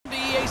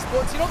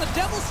sports. You know, the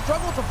Devils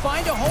struggled to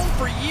find a home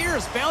for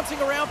years,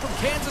 bouncing around from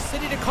Kansas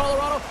City to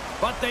Colorado,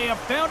 but they have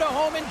found a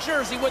home in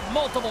Jersey with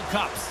multiple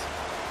cups.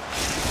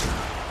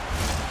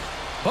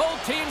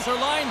 Both teams are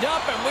lined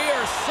up, and we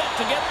are set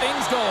to get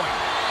things going.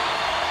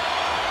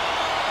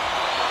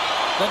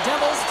 The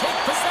Devils take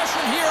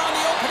possession here on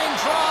the opening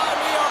draw, and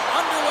we are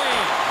underway.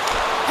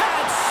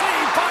 Pad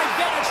saved by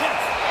Vanacek.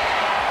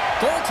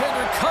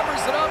 Goaltender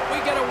covers it up.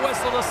 We get a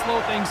whistle to slow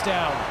things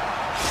down.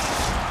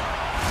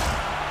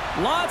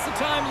 Lots of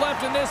time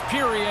left in this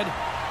period.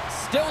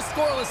 Still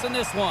scoreless in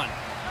this one.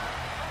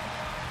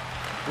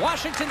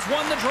 Washington's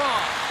won the draw.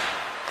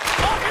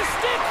 Off his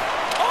stick.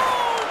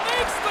 Oh,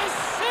 makes the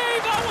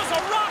save. That was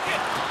a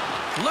rocket.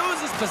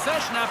 Loses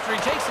possession after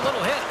he takes a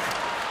little hit.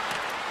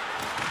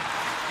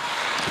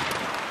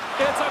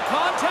 It's a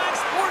contact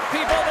sport,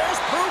 people.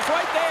 There's proof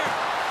right there.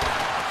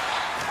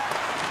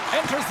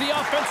 Enters the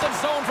offensive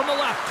zone from the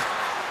left.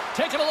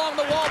 Taken along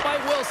the wall by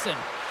Wilson.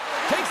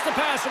 Takes the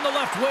pass from the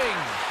left wing.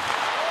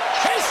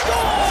 He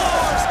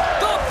scores!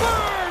 The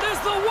bird is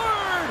the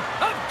word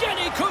of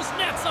Evgeny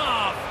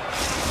Kuznetsov.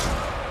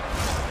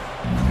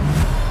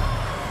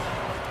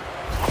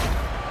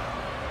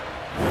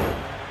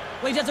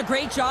 Well, he does a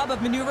great job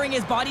of maneuvering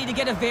his body to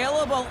get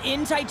available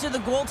in tight to the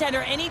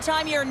goaltender.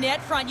 Anytime you're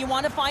net front, you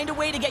want to find a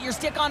way to get your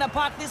stick on a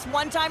puck. This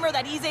one-timer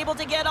that he's able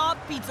to get off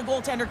beats the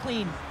goaltender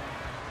clean.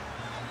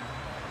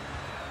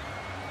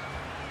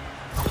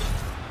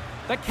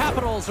 The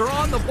Capitals are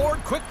on the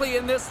board quickly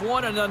in this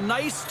one, and a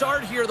nice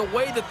start here, the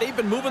way that they've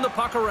been moving the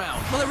puck around.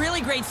 Well, a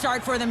really great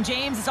start for them,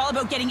 James. It's all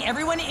about getting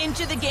everyone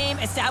into the game,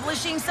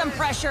 establishing some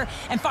pressure,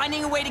 and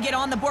finding a way to get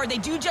on the board. They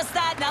do just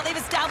that. Now they've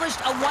established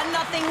a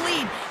 1-0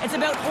 lead. It's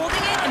about holding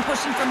it and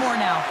pushing for more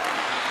now.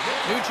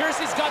 New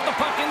Jersey's got the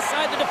puck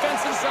inside the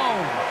defensive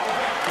zone.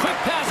 Quick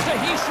pass to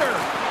Hischier.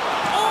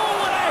 Oh,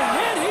 what a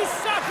hit! He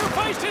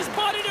sacrificed his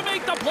body to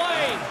make the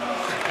play.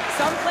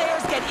 Some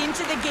players get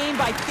into the game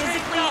by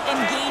physically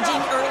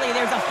engaging early.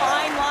 There's a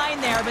fine line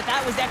there, but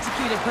that was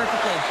executed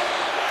perfectly.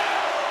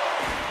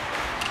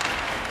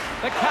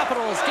 The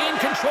Capitals gain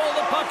control of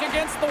the puck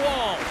against the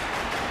wall.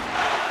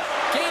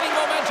 Gaining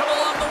momentum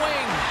along the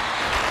wing.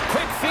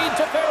 Quick feed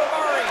to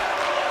Ferrari.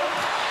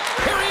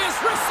 Here he is,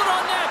 wristed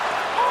on net.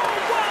 Oh,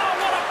 wow,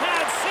 what a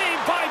pad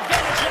save by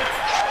Vanacek.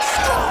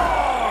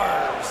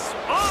 Scores!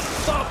 Off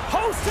the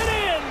post and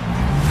in.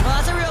 Well,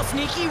 that's a real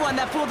sneaky one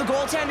that fooled the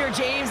goaltender,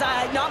 James.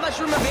 Not much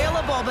room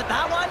available, but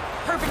that one,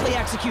 perfectly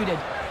executed.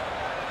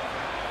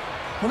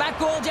 Well, that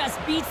goal just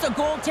beats the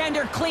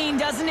goaltender clean,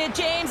 doesn't it,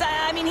 James?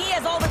 I mean, he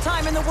has all the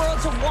time in the world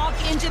to walk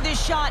into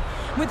this shot.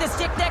 With the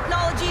stick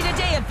technology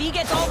today, if he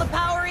gets all the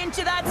power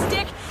into that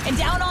stick and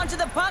down onto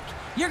the puck,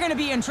 you're going to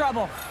be in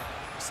trouble.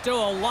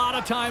 Still a lot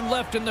of time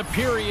left in the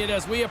period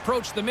as we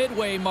approach the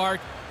midway mark.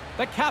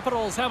 The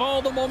Capitals have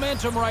all the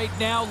momentum right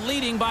now,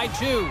 leading by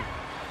 2.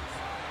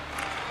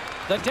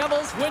 The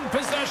Devils win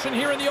possession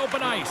here in the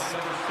open ice.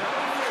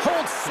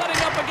 Holt setting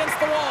up against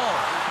the wall.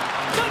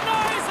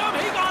 Denies him.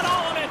 He got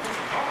all of it.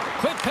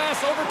 Quick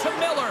pass over to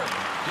Miller.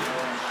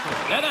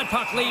 And that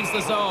puck leaves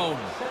the zone.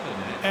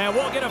 And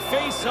we'll get a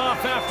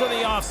face-off after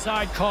the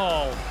offside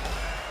call.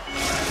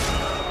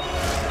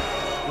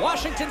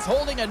 Washington's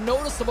holding a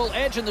noticeable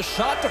edge in the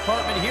shot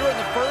department here in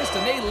the first,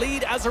 and they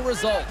lead as a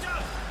result.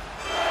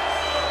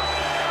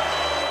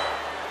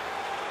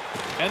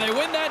 And they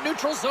win that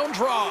neutral zone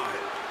draw.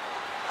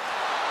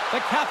 The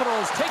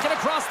Capitals take it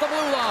across the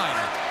blue line.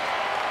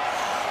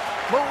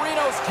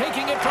 Marino's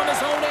taking it from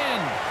his own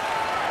end.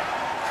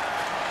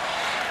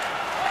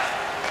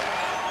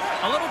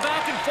 A little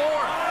back and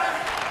forth.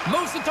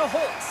 Moves it to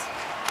Holtz.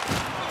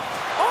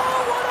 Oh,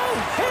 what a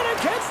hit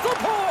against the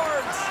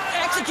boards!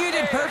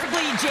 Executed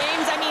perfectly,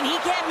 James. I mean, he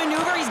can't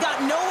maneuver. He's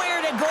got nowhere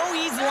to go.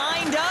 He's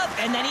lined up,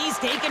 and then he's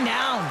taken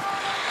down.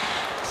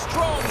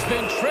 Strome's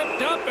been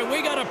tripped up, and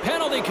we got a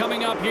penalty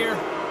coming up here.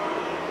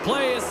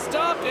 Play is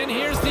stopped, and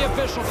here's the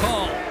official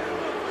call.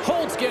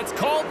 Holtz gets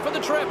called for the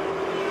trip.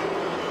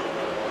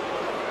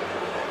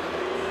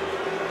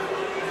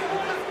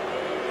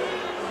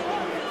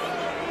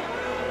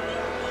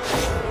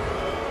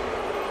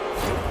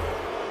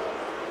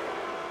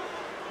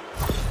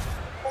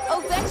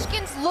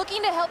 Ovechkin's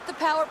looking to help the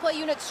power play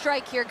unit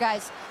strike here,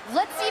 guys.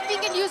 Let's see if he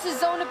can use his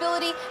zone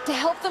ability to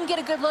help them get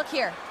a good look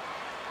here.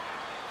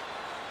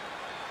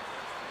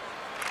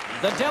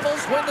 The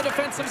Devils win the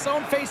defensive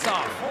zone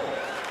faceoff.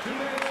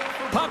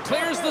 Puck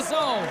clears the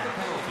zone.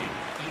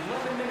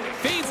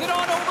 Feeds it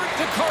on over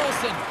to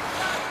Carlson.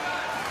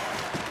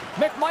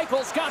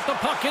 McMichael's got the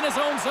puck in his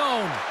own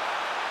zone.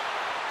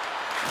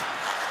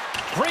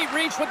 Great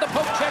reach with the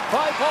poke check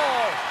by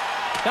Ball.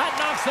 That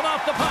knocks him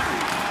off the puck.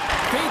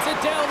 Feeds it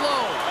down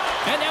low.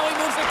 And now he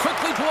moves it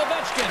quickly to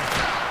Ovechkin.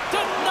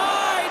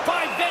 Denied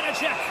by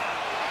Vanacek.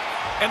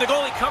 And the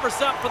goalie covers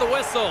up for the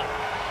whistle.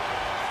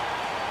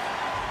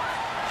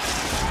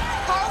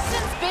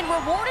 Carlson's been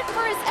rewarded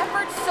for his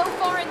efforts so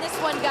far in this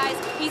one, guys.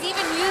 He's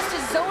even used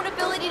his zone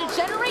ability to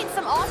generate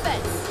some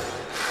offense.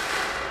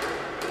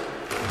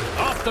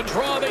 Off the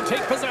draw, they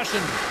take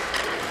possession.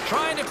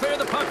 Trying to clear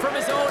the puck from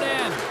his own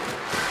end.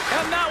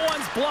 And that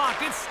one's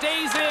blocked. It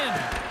stays in.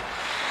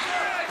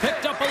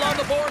 Picked up along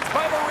the boards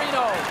by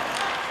Marino.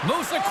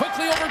 Moves it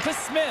quickly over to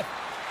Smith.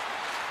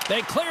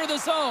 They clear the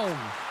zone.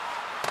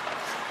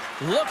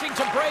 Looking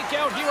to break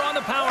out here on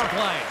the power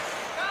play.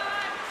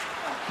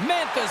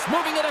 Memphis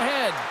moving it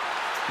ahead.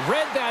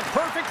 Read that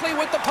perfectly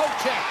with the poke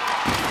check.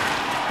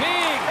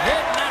 Big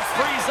hit, and that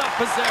frees up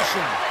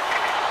possession.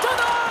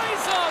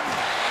 Denies him!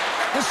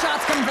 The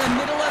shot's coming from the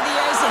middle of the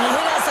ice, and he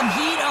has some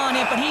heat on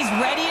it, but he's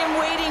ready and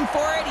waiting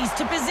for it. He's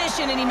to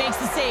position, and he makes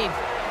the save.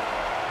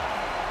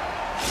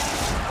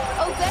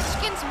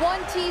 Ovechkin's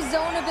 1T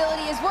zone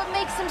ability is what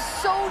makes him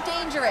so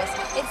dangerous.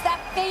 It's that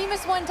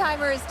famous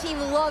one-timer his team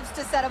loves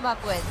to set him up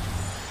with.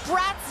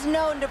 Brat's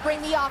known to bring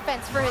the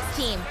offense for his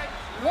team.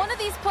 One of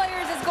these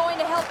players is going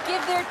to help give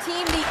their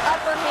team the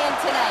upper hand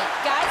tonight.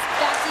 Guys,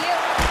 back to you.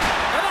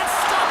 And that's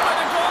stopped by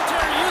the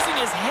goaltender using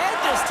his head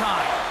this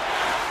time.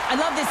 I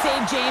love this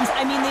save, James.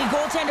 I mean, the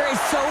goaltender is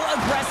so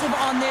aggressive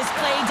on this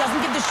play. Doesn't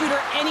give the shooter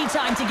any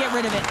time to get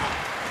rid of it.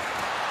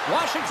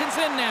 Washington's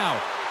in now.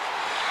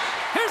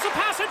 Here's a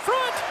pass in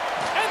front,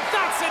 and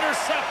that's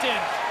intercepted.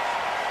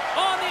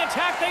 On the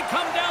attack, they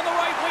come down the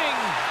right wing.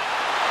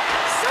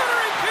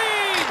 Centering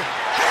feed,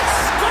 and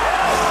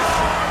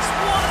scores!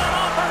 What an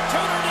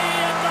opportunity,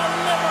 and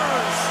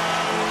delivers.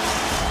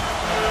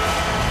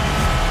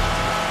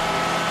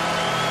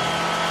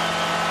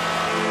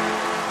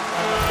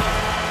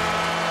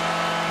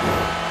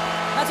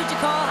 That's what you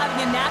call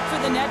having a knack for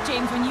the net,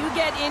 James. When you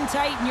get in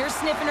tight and you're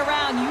sniffing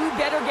around, you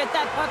better get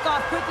that puck off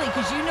quickly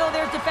because you know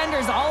there's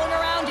defenders all in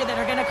around you that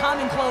are going to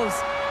come and close.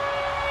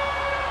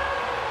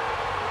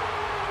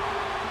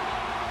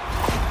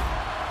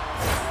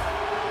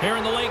 Here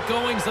in the late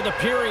goings of the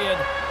period,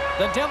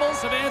 the Devils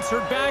have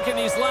answered back in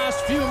these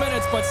last few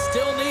minutes, but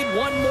still need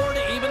one more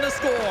to even the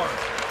score.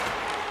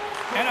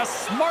 And a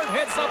smart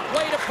heads-up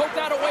play to poke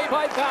that away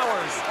by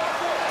Bowers.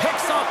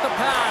 Picks off the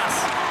pass.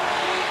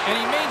 And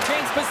he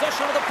maintains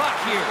possession of the puck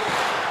here.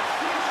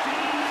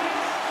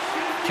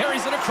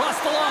 Carries it across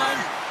the line.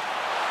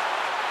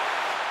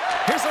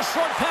 Here's a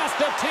short pass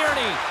to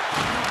Tierney.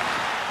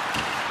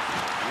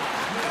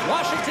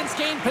 Washington's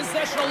gained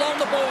possession along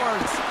the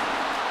boards.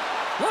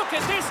 Look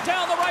at this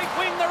down the right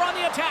wing. They're on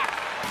the attack.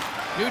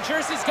 New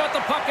Jersey's got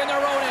the puck in their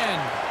own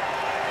end.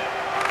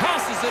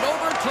 Passes it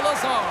over to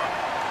Lazar.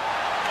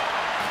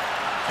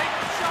 Take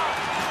the shot.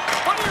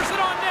 Fires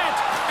it on net.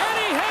 And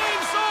he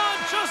hangs on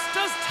just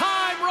as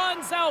time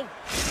runs out.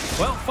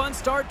 Well, fun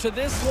start to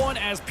this one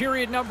as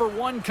period number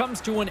 1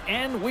 comes to an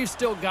end. We've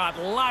still got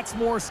lots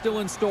more still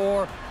in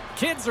store.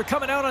 Kids are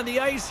coming out on the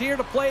ice here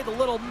to play the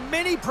little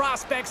mini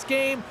prospects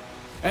game.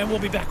 And we'll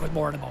be back with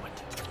more in a moment.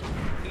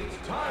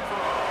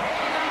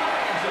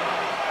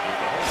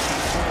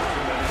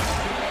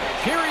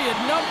 Period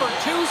number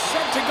 2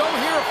 set to go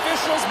here.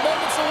 Officials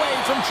moments away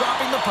from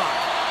dropping the puck.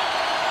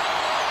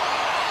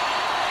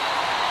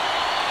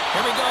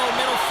 Here we go.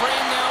 Middle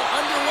frame now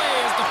underway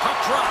as the puck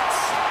drops.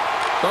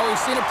 Well,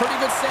 we've seen a pretty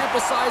good sample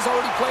size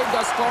already played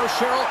thus far.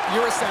 Cheryl,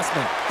 your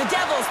assessment. The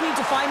Devils need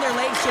to find their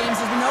legs, James.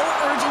 There's no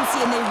urgency,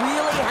 and they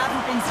really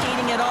haven't been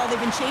skating at all.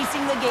 They've been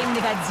chasing the game.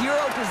 They've had 0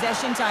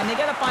 possession time. They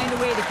got to find a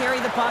way to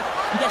carry the puck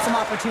and get some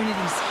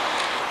opportunities.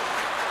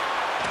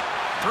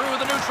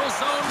 Through the neutral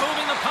zone,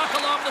 moving the puck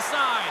along the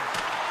side.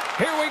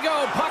 Here we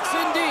go. Puck's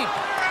in deep.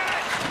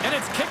 And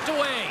it's kicked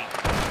away.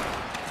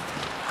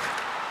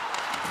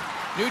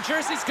 New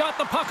Jersey's got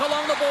the puck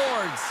along the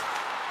boards.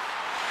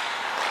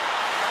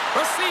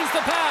 Receives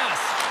the pass.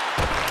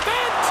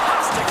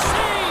 Fantastic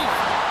save!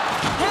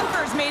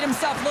 Hemper's made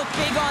himself look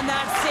big on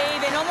that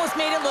save and almost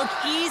made it look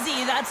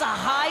easy. That's a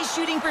high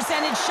shooting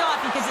percentage shot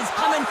because it's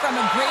coming from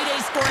a grade A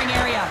scoring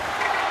area.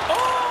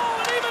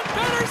 Oh, an even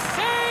better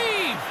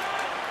save!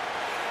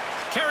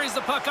 Carries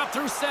the puck up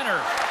through center.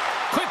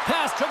 Quick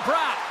pass to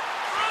Bratt.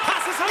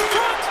 Passes up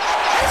front.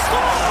 He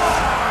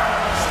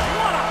scores!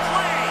 What a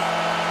play!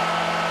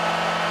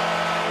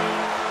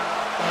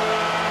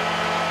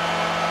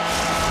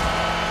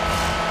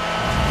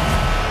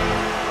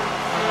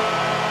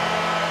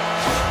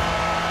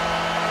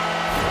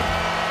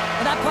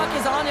 That puck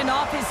is on and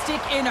off his stick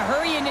in a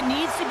hurry, and it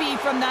needs to be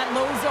from that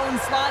low zone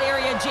slot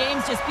area.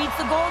 James just beats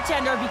the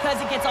goaltender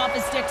because it gets off his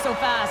stick so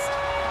fast.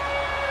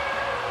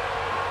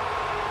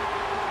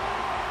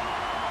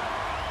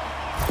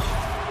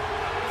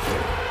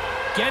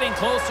 Getting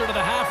closer to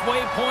the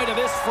halfway point of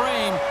this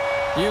frame.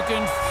 You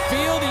can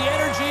feel the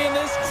energy in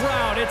this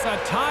crowd. It's a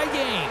tie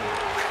game.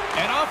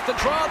 And off the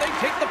draw, they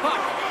take the puck.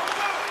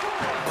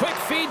 Quick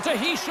feed to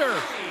Hischier.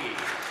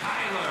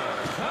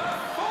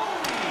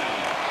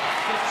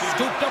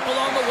 Scooped up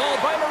along the wall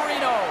by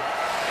Marino.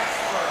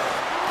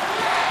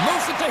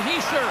 Moves it to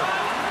Hischier.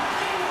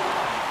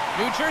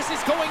 New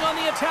Jersey's going on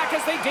the attack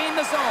as they gain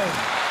the zone.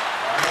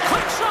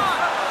 Quick shot.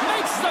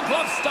 Makes the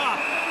glove stop.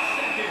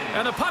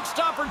 And the puck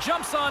stopper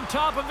jumps on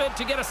top of it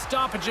to get a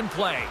stoppage in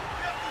play.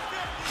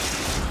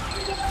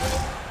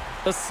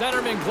 The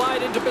centermen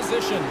glide into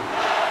position.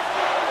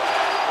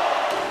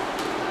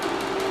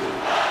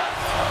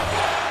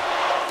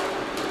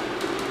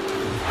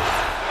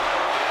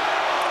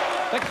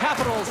 The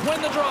Capitals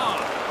win the draw.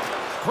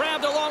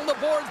 Grabbed along the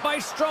boards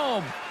by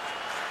Strome.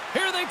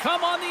 Here they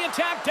come on the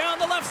attack down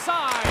the left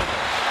side.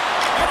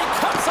 And he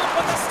comes up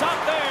with a stop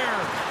there.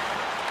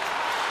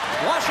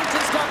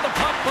 Washington's got the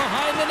puck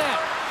behind the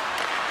net.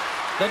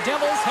 The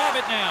Devils have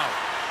it now.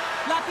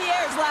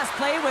 Lapierre's last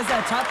play was a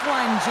tough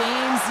one,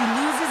 James. He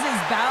loses his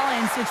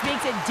balance, which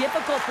makes it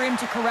difficult for him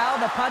to corral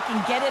the puck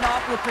and get it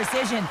off with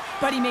precision,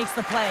 but he makes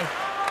the play.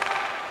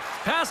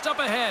 Passed up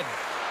ahead.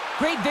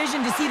 Great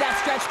vision to see that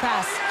stretch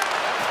pass.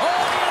 Oh,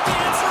 he had the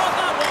answer on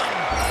that one.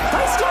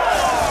 They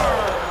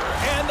score!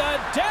 And the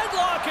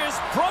deadlock is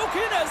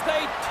broken as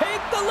they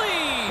take the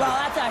lead. Well,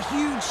 that's a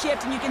huge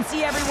shift, and you can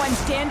see everyone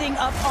standing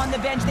up on the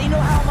bench. They know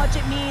how much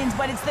it means,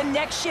 but it's the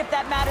next shift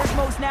that matters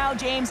most now,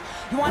 James.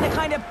 You want to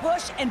kind of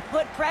push and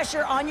put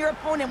pressure on your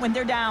opponent when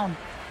they're down.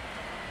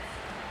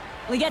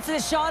 Well, he gets the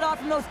shot off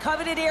from those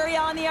coveted area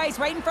on the ice,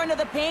 right in front of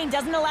the paint,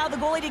 doesn't allow the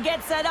goalie to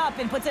get set up,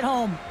 and puts it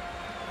home.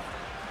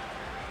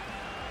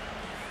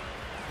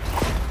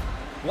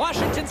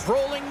 Washington's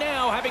rolling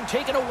now, having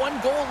taken a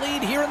one-goal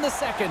lead here in the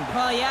second.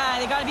 Well,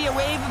 yeah, they got to be a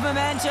wave of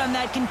momentum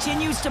that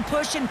continues to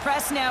push and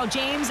press now,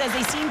 James, as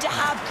they seem to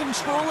have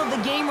control of the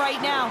game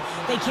right now.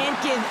 They can't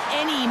give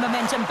any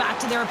momentum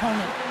back to their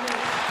opponent.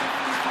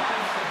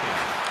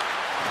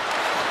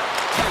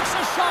 Takes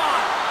a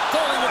shot.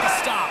 Goalie with a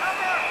stop.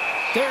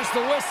 There's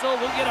the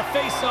whistle. We'll get a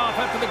face-off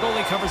after the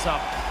goalie covers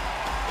up.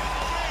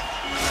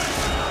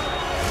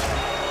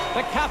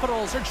 The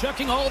Capitals are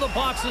checking all the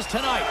boxes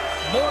tonight.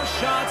 More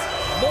shots,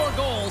 more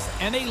goals,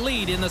 and they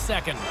lead in the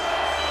second.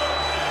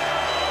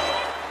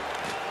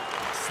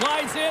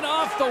 Slides in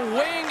off the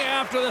wing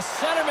after the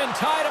centerman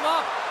tied him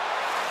up.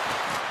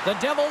 The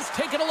Devils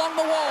take it along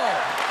the wall.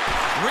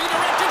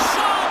 Redirected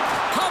shot.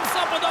 Comes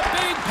up with a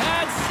big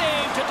pad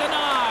save to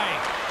deny.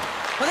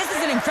 Well, this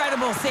is an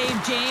incredible save,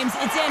 James.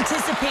 It's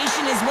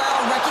anticipation as well.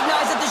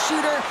 Recognize that the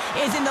shooter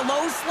is in the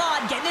low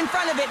slot, getting in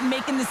front of it and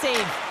making the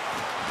save.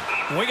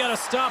 We got to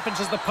stop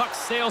as the puck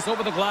sails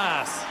over the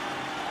glass.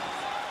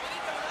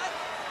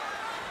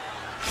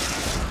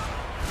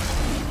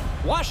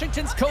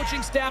 Washington's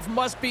coaching staff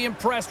must be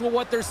impressed with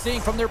what they're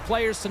seeing from their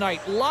players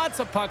tonight.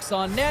 Lots of pucks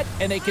on net,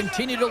 and they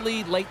continue to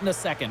lead late in the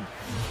second.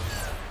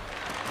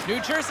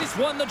 New Jersey's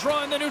won the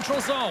draw in the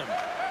neutral zone.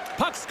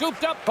 Puck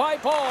scooped up by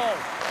Paul.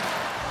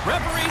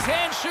 Referee's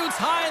hand shoots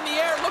high in the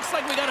air. Looks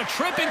like we got a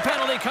tripping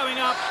penalty coming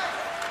up.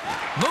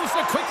 Moves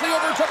it quickly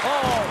over to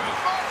Paul.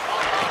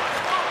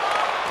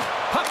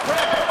 Puck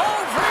grab. Oh,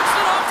 rips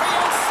it off the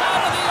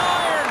outside of the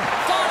iron.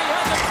 Thought he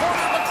had the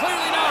corner, but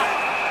clearly not.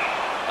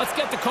 Let's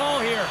get the call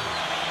here.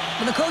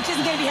 Well, the coach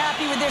isn't going to be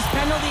happy with this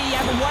penalty. You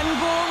have a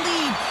one-goal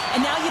lead,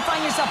 and now you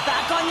find yourself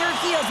back on your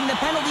heels when the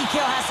penalty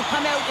kill has to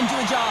come out and do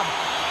a job.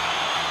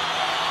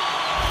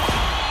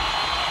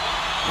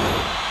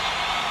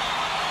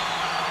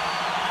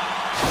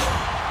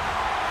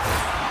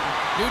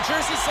 New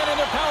Jersey sending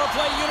their power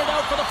play unit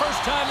out for the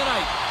first time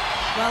tonight.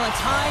 Well, a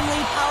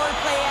timely power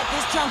play at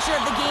this juncture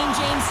of the game,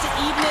 James, to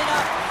even it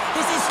up.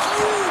 This is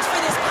huge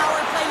for this power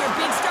play. Your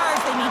big stars,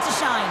 they need to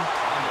shine.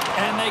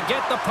 And they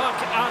get the puck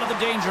out of the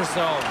danger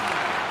zone.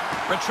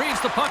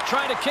 Retrieves the puck,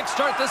 trying to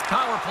kickstart this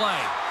power play.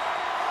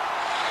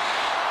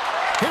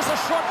 Here's a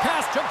short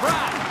pass to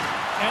Bratt.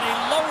 And he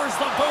lowers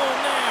the boom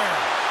there.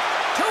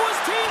 To his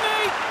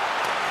teammate.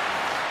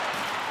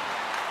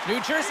 New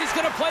Jersey's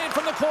going to play it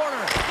from the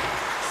corner.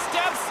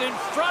 Steps in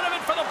front of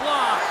it for the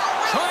block.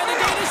 Trying to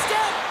gain a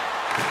step.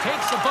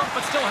 Takes a bump,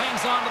 but still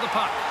hangs on to the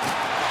puck.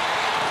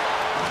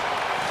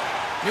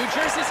 New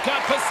Jersey's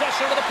got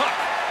possession of the puck.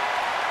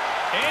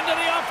 Into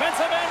the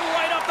offensive end,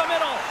 right up the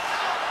middle.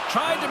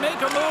 Tried to make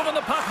a move, and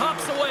the puck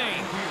hops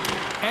away.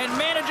 And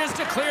manages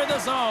to clear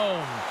the zone.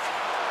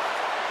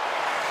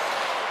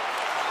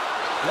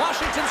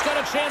 Washington's got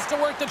a chance to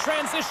work the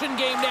transition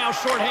game now,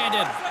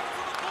 shorthanded.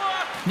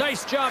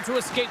 Nice job to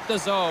escape the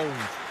zone.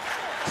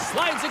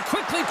 Slides it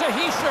quickly to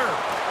Heischer.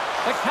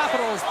 The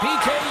Capitals'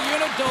 PK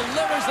unit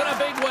delivers in a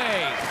big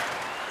way.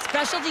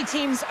 Specialty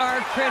teams are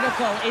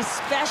critical,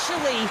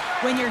 especially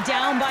when you're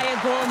down by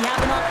a goal and you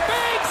have an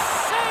big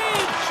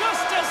save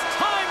just as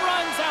time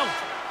runs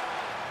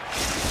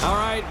out. All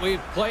right,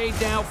 we've played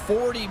now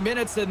 40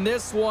 minutes in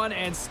this one,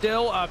 and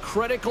still a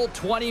critical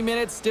 20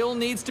 minutes still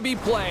needs to be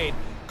played.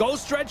 Go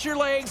stretch your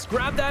legs,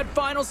 grab that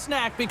final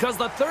snack, because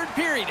the third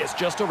period is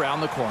just around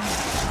the corner.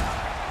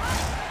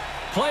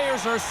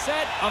 Players are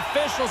set,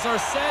 officials are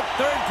set,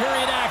 third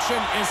period action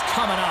is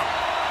coming up.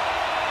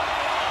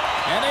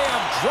 And they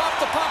have dropped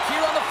the puck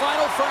here on the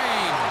final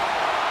frame.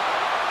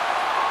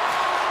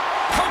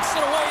 Pokes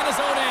it away in his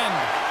own end.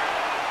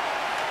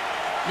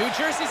 New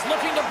Jersey's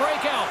looking to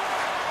break out.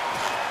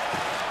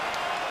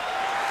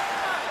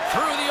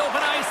 Through the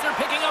open ice, they're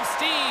picking up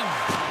steam.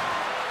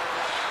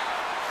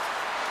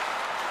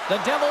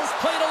 The Devils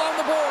played along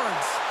the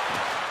boards.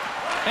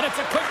 And it's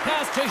a quick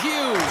pass to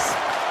Hughes.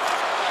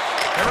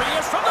 There he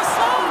is from the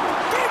slot.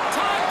 Big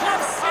time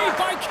glove save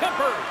by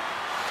Kemper.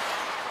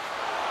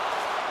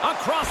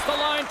 Across the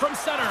line from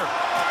center.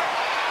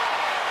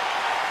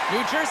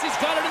 New Jersey's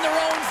got it in their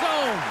own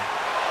zone.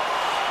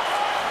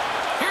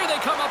 Here they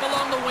come up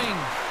along the wing.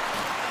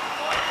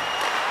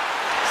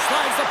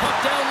 Slides the puck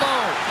down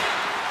low.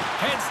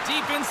 Heads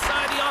deep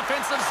inside the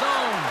offensive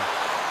zone.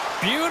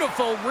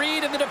 Beautiful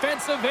read in the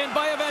defensive end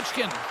by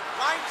Ovechkin.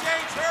 Line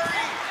change,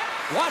 hurry!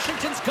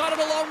 Washington's got it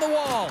along the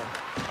wall.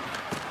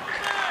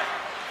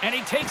 And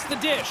he takes the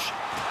dish.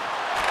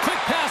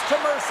 Quick pass to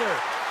Mercer.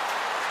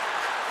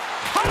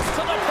 Pass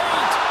to the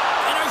point.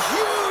 And a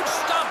huge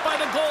stop by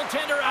the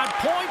goaltender at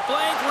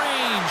point-blank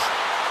range.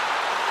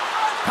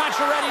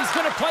 Pacioretty's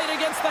going to play it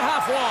against the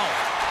half wall.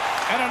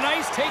 And a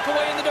nice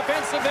takeaway in the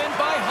defensive end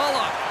by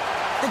Hulla.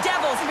 The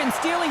Devils have been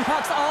stealing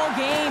pucks all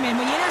game, and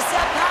when you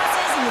intercept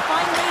passes and you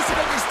find ways to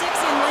get your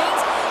sticks in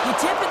lanes, you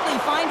typically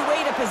find a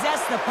way to possess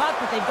the puck,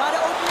 but they've got to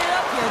open it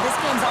up here. This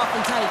game's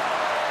awfully tight.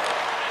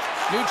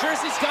 New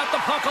Jersey's got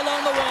the puck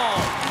along the wall.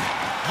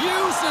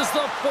 Uses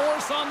the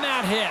force on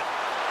that hit.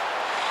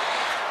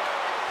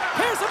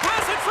 Here's a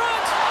pass in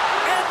front,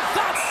 and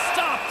that's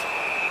stopped.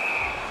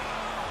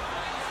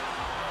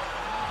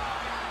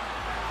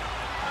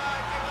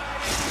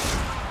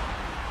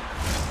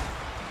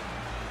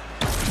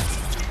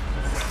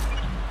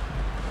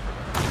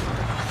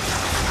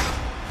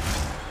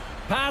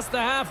 Past the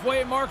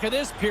halfway mark of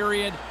this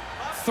period,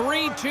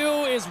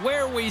 3-2 is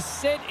where we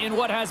sit in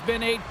what has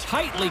been a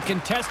tightly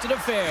contested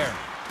affair.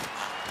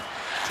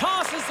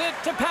 Tosses it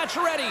to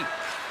Pacioretty.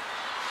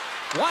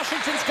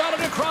 Washington's got it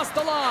across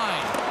the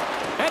line.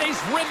 And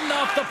he's ridden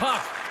off the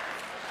puck.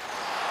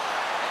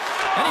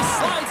 And he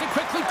slides it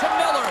quickly to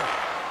Miller.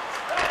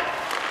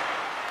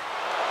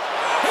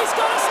 He's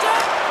got a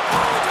step.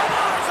 Oh,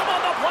 denies him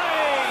on the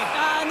play.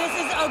 And this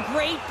is a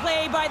great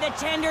play by the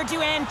tender to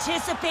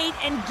anticipate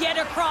and get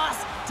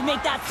across to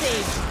make that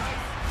save.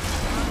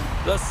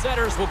 The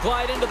setters will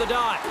glide into the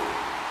dot.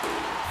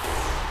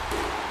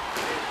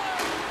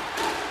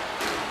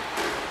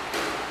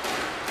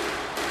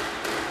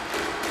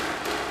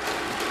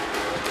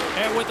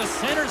 And with the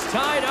centers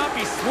tied up,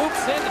 he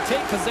swoops in to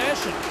take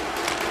possession.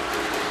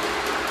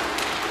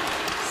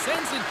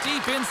 Sends it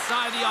deep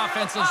inside the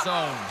offensive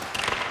zone.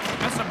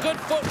 And some good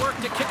footwork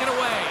to kick it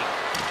away.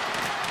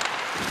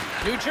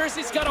 New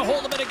Jersey's got a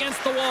hold of it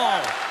against the wall.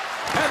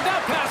 And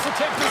that pass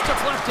attempt is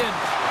deflected.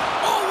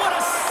 Oh, what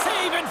a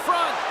save in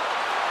front!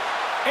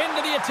 Into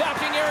the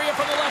attacking area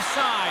from the left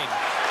side.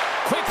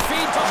 Quick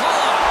feed to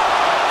Hulla.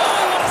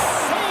 Oh, what a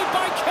save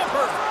by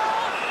Kemper!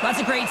 That's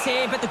a great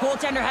save, but the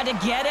goaltender had to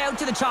get out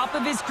to the top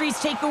of his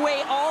crease, take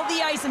away all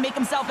the ice, and make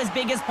himself as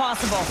big as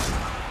possible.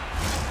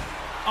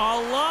 A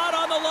lot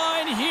on the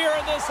line here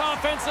in this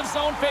offensive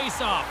zone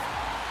faceoff.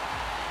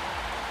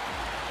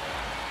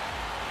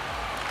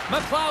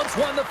 McLeod's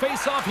won the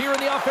faceoff here in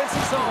the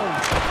offensive zone.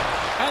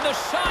 And the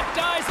shot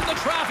dies in the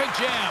traffic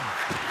jam.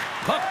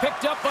 Puck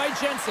picked up by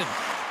Jensen.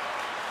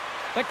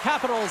 The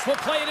Capitals will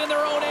play it in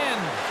their own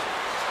end.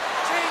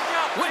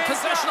 With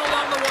possession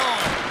along the wall.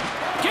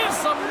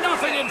 Gives them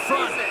nothing in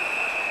front.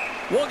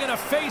 We'll get a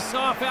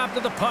face-off after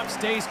the puck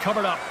stays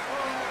covered up.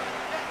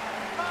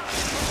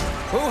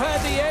 Who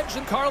had the edge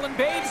in Carlin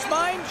Babe's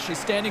mind?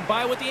 She's standing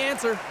by with the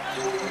answer.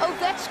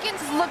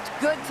 Ovechkin's looked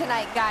good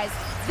tonight, guys.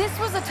 This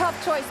was a tough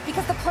choice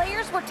because the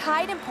players were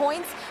tied in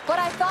points, but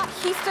I thought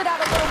he stood out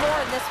a little more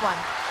in this one.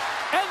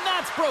 And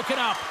that's broken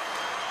up.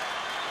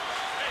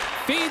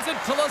 Feeds it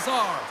to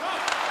Lazar.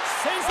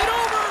 Sends it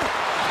over.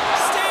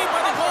 Stayed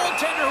by the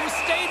goaltender who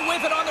stayed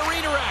with it on the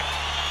redirect.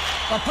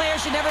 Well, players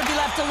should never be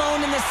left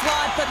alone in this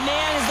slot, but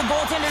man, is the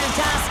goaltender to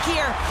task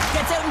here.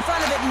 Gets out in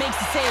front of it and makes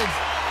the save.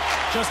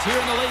 Just here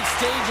in the late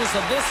stages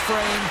of this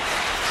frame,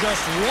 just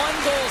one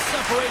goal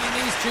separating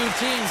these two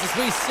teams as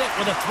we sit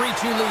with a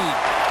 3-2 lead.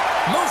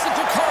 Moves it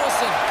to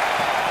Carlson.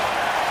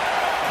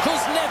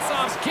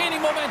 Kuznetsov's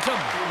gaining momentum.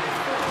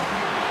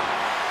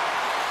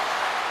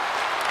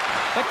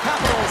 The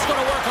Capitals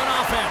going to work on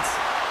offense.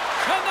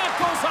 And that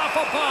goes off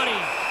a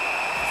body.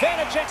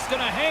 Vanacek's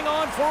going to hang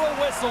on for a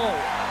whistle.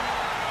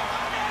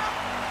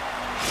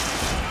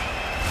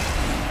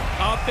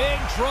 A big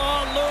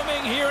draw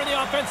looming here in the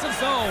offensive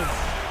zone.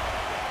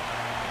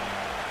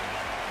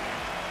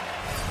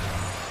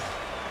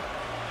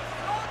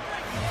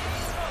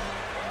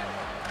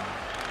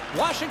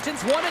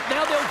 Washington's won it.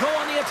 Now they'll go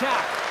on the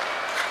attack.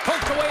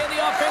 Poked away in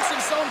the offensive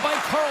zone by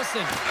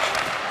Carlson.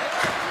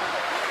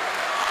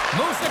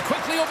 Moves it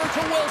quickly over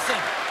to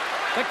Wilson.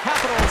 The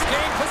Capitals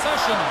gain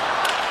possession.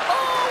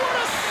 Oh, what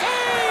a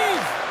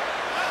save!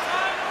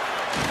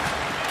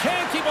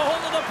 Can't keep a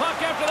hold of the puck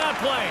after that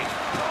play.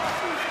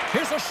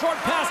 Here's a short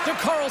pass to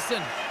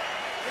Carlson.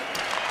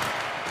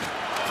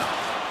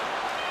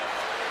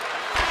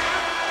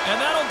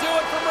 And that'll do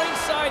it from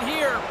ringside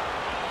here.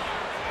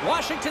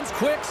 Washington's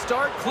quick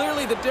start,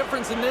 clearly the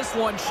difference in this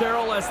one,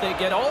 Cheryl, as they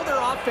get all their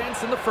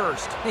offense in the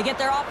first. They get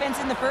their offense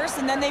in the first,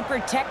 and then they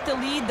protect the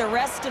lead the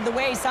rest of the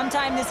way.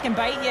 Sometimes this can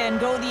bite you and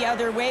go the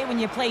other way when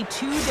you play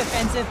too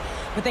defensive,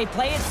 but they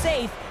play it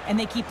safe, and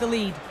they keep the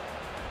lead.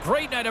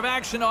 Great night of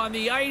action on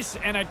the ice,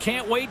 and I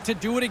can't wait to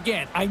do it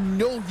again. I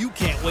know you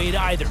can't wait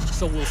either,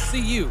 so we'll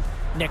see you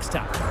next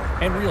time,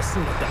 and real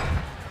soon at that.